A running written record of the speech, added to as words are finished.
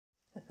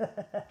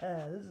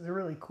This is a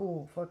really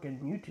cool fucking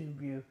YouTube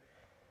view.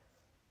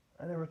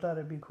 I never thought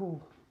it'd be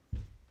cool.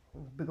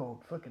 Big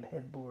old fucking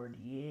headboard,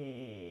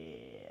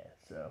 yeah.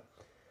 So,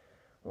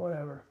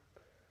 whatever.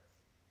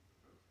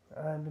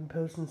 I've been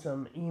posting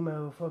some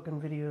emo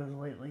fucking videos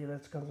lately.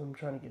 That's because I'm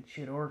trying to get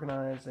shit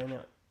organized and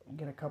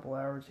get a couple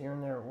hours here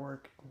and there at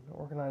work,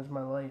 organize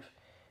my life.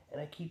 And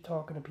I keep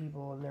talking to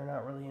people and they're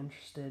not really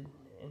interested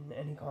in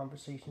any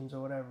conversations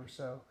or whatever.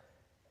 So,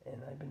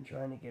 and I've been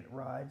trying to get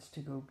rides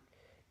to go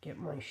get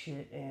my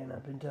shit, and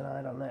I've been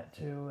denied on that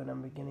too. And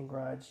I'm beginning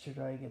rides to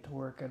try to get to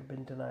work. I've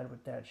been denied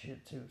with that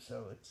shit too.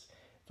 So it's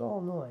all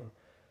annoying.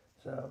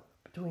 So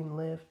between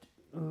Lyft,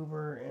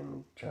 Uber,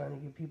 and trying to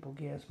give people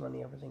gas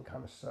money, everything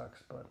kind of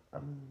sucks. But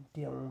I'm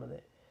dealing with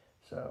it.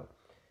 So,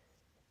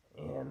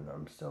 and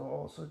I'm still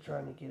also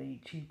trying to get a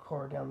cheap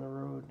car down the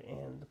road,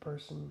 and the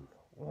person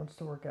wants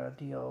to work out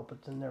a deal,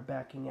 but then they're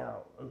backing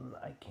out, and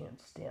I can't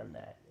stand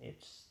that.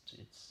 It's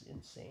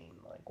insane.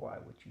 Like, why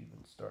would you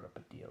even start up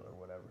a deal or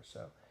whatever?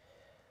 So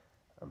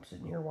I'm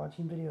sitting here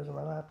watching videos on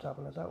my laptop,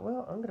 and I thought,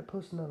 well, I'm gonna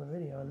post another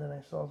video, and then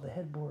I saw the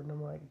headboard, and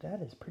I'm like,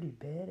 that is pretty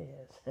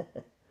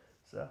badass.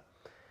 So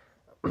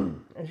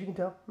as you can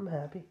tell, I'm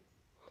happy,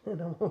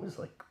 and I'm always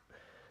like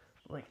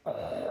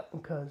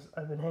because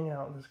I've been hanging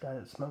out with this guy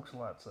that smokes a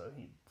lot, so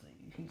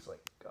he's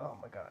like, oh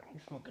my god,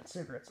 he's smoking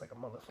cigarettes like a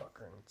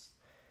motherfucker, and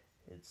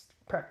it's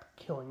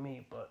practically killing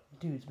me, but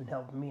dude's been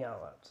helping me out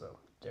a lot, so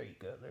there you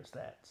go, there's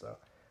that. So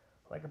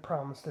like I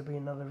promised, there'd be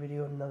another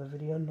video, another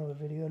video, another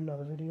video,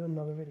 another video,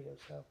 another video.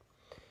 So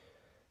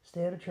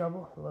stay out of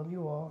trouble. I love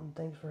you all, and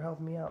thanks for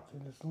helping me out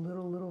through this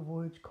little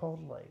voyage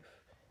called life.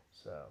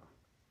 So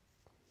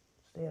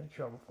stay out of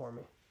trouble for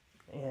me.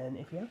 And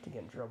if you have to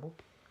get in trouble,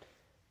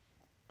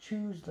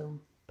 choose the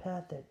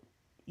path that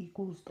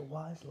equals the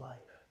wise life.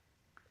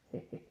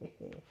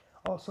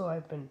 Also,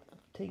 I've been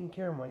taking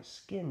care of my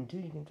skin too.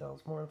 You can tell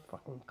it's more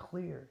fucking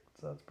clear,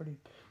 so it's pretty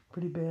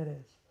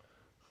badass.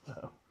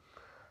 So,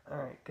 all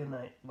right, good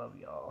night. Love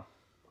y'all.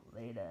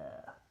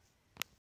 Later.